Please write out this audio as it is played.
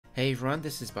Hey everyone,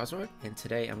 this is Buzzword, and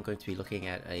today I'm going to be looking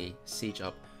at a Siege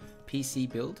Up PC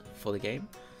build for the game.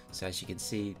 So as you can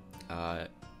see,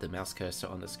 the mouse cursor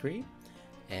on the screen,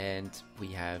 and we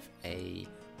have a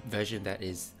version that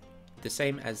is the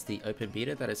same as the open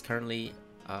beta that is currently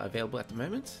available at the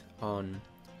moment on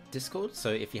Discord. So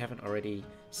if you haven't already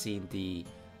seen the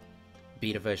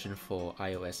beta version for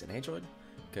iOS and Android,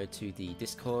 go to the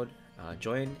Discord,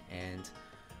 join,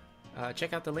 and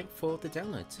check out the link for the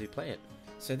download to play it.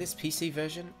 So this PC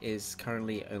version is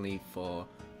currently only for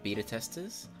beta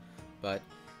testers, but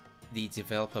the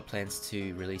developer plans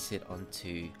to release it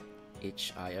onto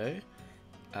itch.io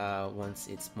once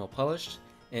it's more polished,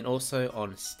 and also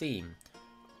on Steam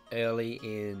early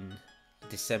in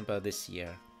December this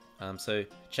year. So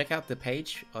check out the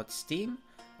page on Steam,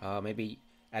 maybe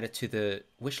add it to the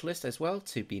wish list as well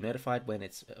to be notified when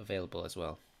it's available as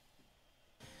well.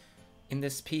 In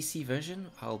this PC version,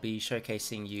 I'll be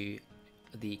showcasing you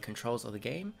the controls of the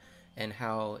game and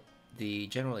how the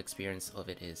general experience of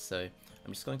it is. So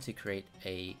I'm just going to create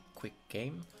a quick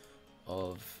game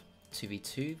of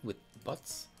 2v2 with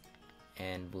bots,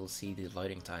 and we'll see the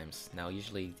loading times. Now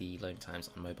usually the loading times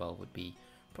on mobile would be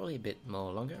probably a bit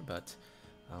more longer, but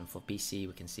for PC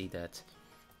we can see that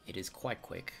it is quite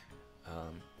quick,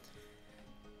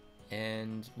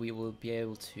 and we will be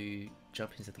able to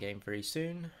jump into the game very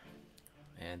soon.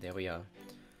 And there we are.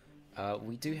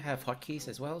 We do have hotkeys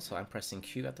as well, so I'm pressing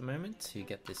Q at the moment to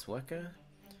get this worker.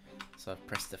 So I've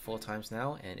pressed it 4 times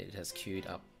now and it has queued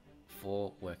up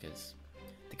 4 workers.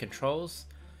 The controls,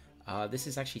 this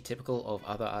is actually typical of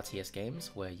other RTS games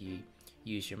where you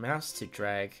use your mouse to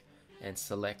drag and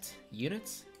select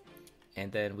units,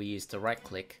 and then we use the right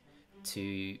click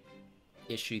to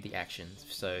issue the actions.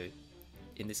 So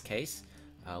in this case,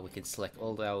 we can select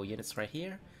all our units right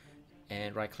here,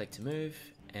 and right click to move,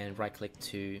 and right click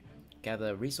to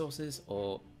gather resources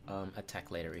or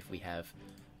attack later if we have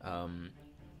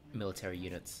military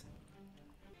units.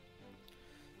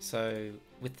 So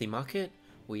with the market,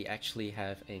 we actually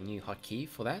have a new hotkey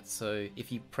for that. So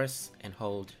if you press and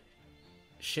hold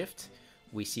shift,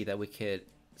 we see that we could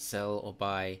sell or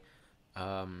buy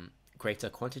greater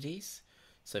quantities.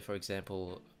 So for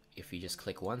example, if you just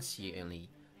click once, you only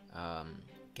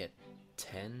get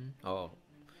 10, or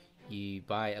you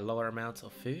buy a lower amount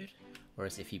of food,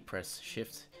 whereas if you press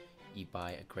shift, you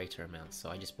buy a greater amount. So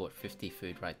I just bought 50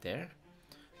 food right there.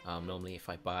 Normally if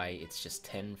I buy, it's just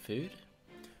 10 food,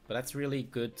 but that's really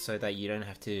good so that you don't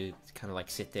have to kind of like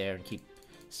sit there and keep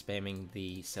spamming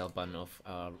the sell button of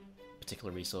a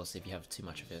particular resource if you have too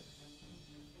much of it.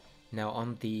 Now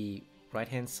on the right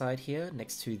hand side here,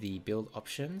 next to the build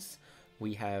options,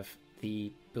 we have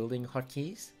the building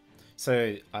hotkeys.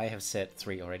 So I have set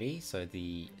 3 already. So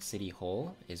the city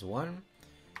hall is 1,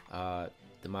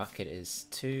 the market is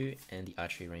 2, and the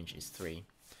archery range is 3.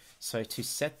 So to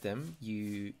set them,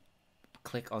 you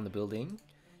click on the building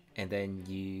and then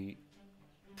you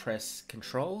press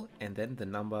Control and then the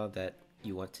number that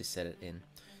you want to set it in.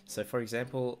 So for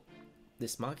example,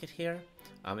 this market here,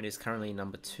 it is currently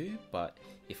number 2, but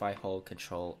if I hold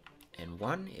Control and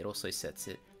 1, it also sets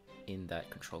it in that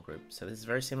control group. So this is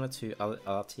very similar to other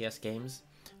RTS games.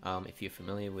 If you're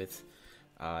familiar with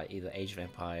either Age of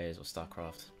Empires or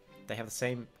StarCraft, they have the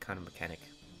same kind of mechanic.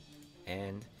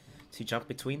 And to jump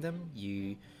between them,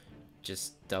 you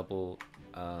just double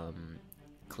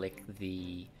click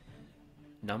the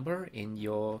number in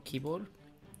your keyboard.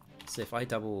 So if I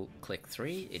double click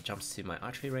 3, it jumps to my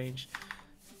archery range.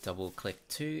 Double click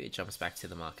 2, it jumps back to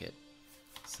the market.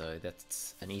 So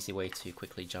that's an easy way to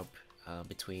quickly jump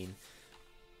between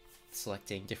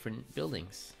selecting different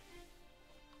buildings.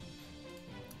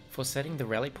 For setting the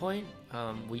rally point,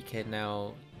 we can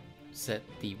now set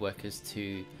the workers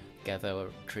to gather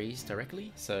trees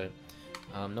directly. So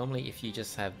normally if you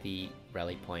just have the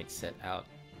rally point set out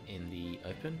in the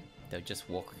open, they'll just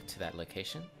walk to that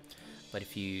location. But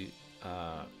if you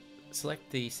select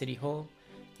the city hall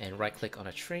and right click on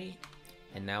a tree,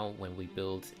 and now when we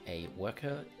build a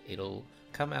worker, it'll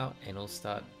come out and it'll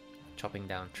start chopping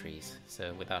down trees,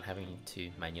 so without having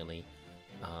to manually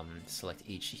select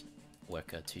each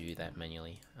worker to do that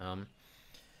manually.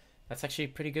 That's actually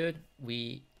pretty good.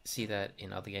 We see that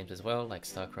in other games as well, like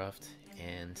StarCraft,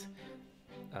 and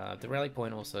the rally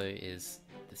point also is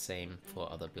the same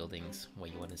for other buildings where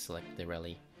you want to select the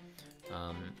rally.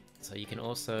 So you can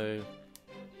also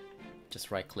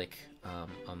just right click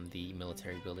on the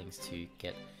military buildings to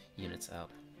get units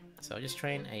out. So I'll just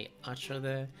train a archer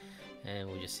there and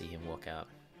we'll just see him walk out.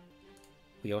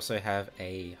 We also have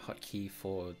a hotkey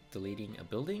for deleting a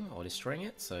building or destroying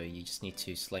it, so you just need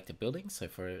to select a building. So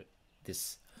for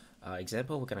this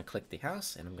example, we're going to click the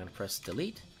house and I'm going to press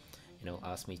delete, and it'll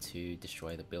ask me to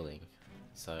destroy the building.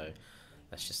 So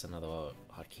that's just another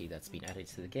hotkey that's been added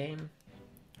to the game.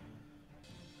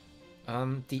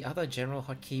 The other general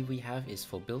hotkey we have is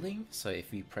for building. So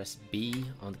if we press B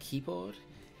on the keyboard,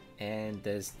 and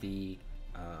there's the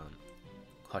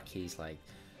hotkeys like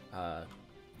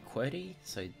QWERTY,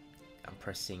 so I'm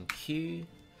pressing Q,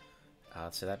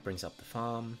 so that brings up the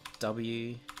farm.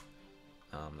 W,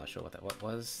 I'm not sure what that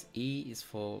was. E is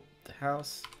for the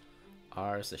house,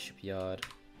 R is the shipyard,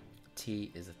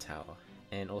 T is the tower,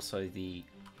 and also the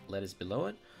letters below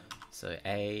it. So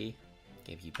A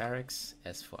gave you barracks,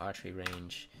 S for archery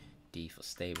range, D for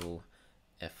stable,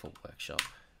 F for workshop,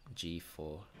 G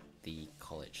for the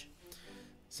college.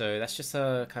 So that's just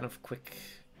a kind of quick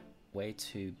way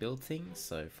to build things.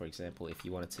 So for example, if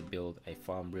you wanted to build a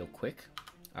farm real quick,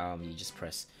 you just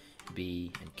press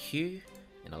B and Q,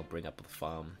 and I'll bring up the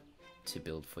farm to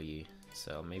build for you.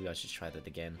 So maybe I should try that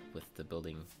again with the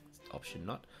building option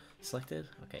not selected.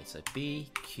 Okay, so B,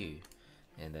 Q,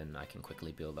 and then I can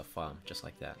quickly build a farm just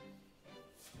like that.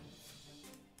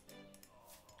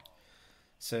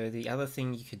 So the other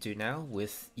thing you could do now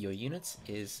with your units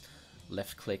is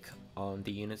left click on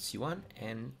the units you want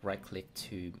and right click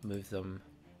to move them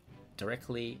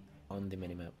directly on the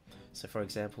minimap. So for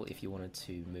example, if you wanted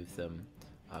to move them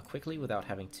quickly without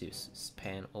having to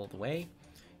span all the way,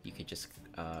 you could just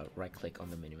right click on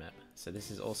the minimap. So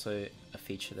this is also a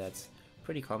feature that's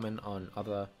pretty common on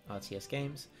other RTS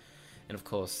games, and of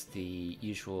course the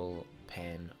usual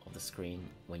pan of the screen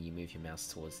when you move your mouse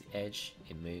towards the edge,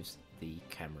 it moves the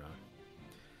camera.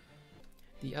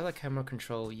 The other camera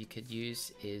control you could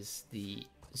use is the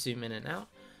zoom in and out.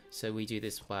 So we do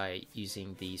this by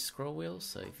using the scroll wheel.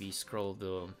 So if you scroll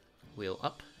the wheel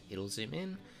up, it'll zoom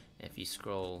in. If you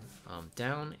scroll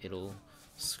down, it'll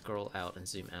scroll out and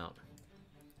zoom out.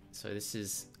 So this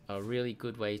is a really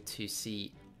good way to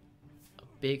see a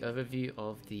big overview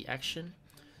of the action.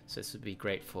 So this would be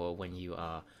great for when you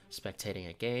are spectating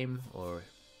a game, or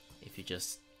if you're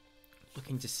just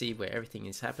looking to see where everything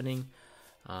is happening.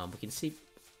 We can see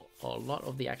a lot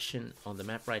of the action on the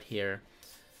map right here,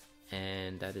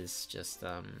 and that is just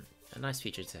a nice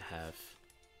feature to have.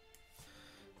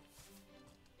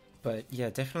 But yeah,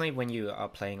 definitely when you are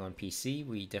playing on PC,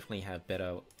 we definitely have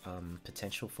better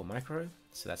potential for micro,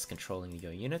 so that's controlling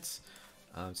your units.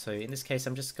 So in this case,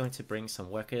 I'm just going to bring some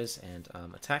workers and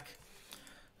attack.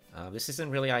 This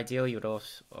isn't really ideal. You would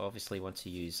obviously want to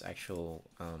use actual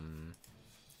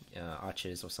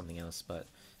archers or something else, but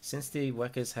since the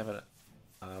workers have a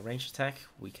range attack,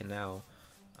 we can now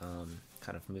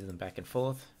kind of move them back and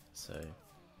forth. So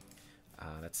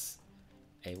that's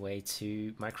a way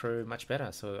to micro much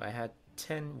better. So I had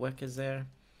 10 workers there,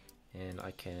 and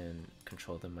I can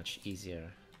control them much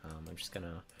easier. I'm just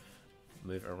gonna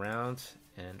move around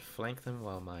and flank them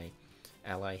while my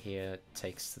ally here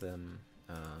takes them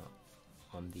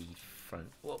on the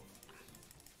front. Whoa.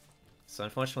 So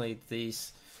unfortunately,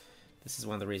 this is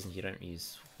one of the reasons you don't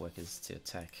use workers to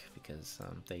attack, because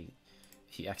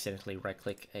if you accidentally right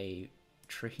click a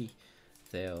tree,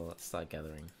 they'll start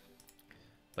gathering.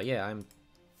 But yeah, I'm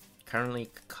currently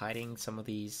kiting some of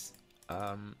these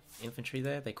infantry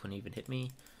there. They couldn't even hit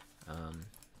me,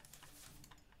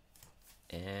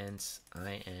 and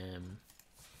I am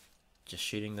just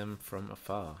shooting them from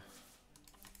afar.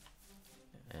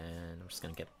 And I'm just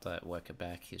gonna get that worker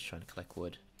back. He's trying to collect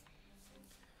wood.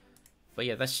 But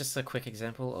yeah, that's just a quick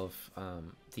example of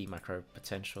the micro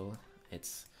potential.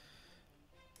 It's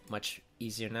much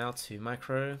easier now to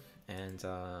micro and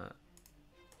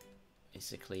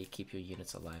basically keep your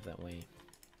units alive that way.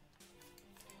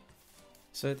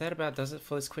 So that about does it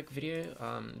for this quick video.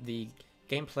 The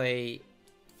gameplay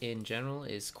in general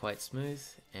is quite smooth,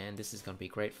 and this is going to be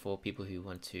great for people who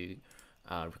want to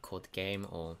record the game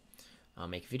or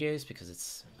make videos, because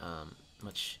it's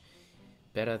much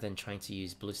better than trying to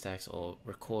use BlueStacks or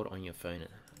record on your phone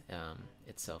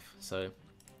itself. So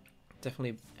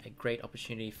definitely a great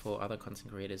opportunity for other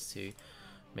content creators to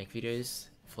make videos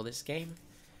for this game.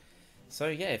 So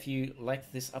yeah, if you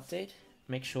liked this update,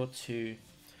 make sure to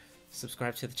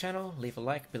subscribe to the channel, leave a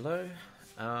like below,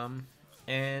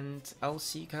 and I'll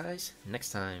see you guys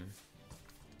next time.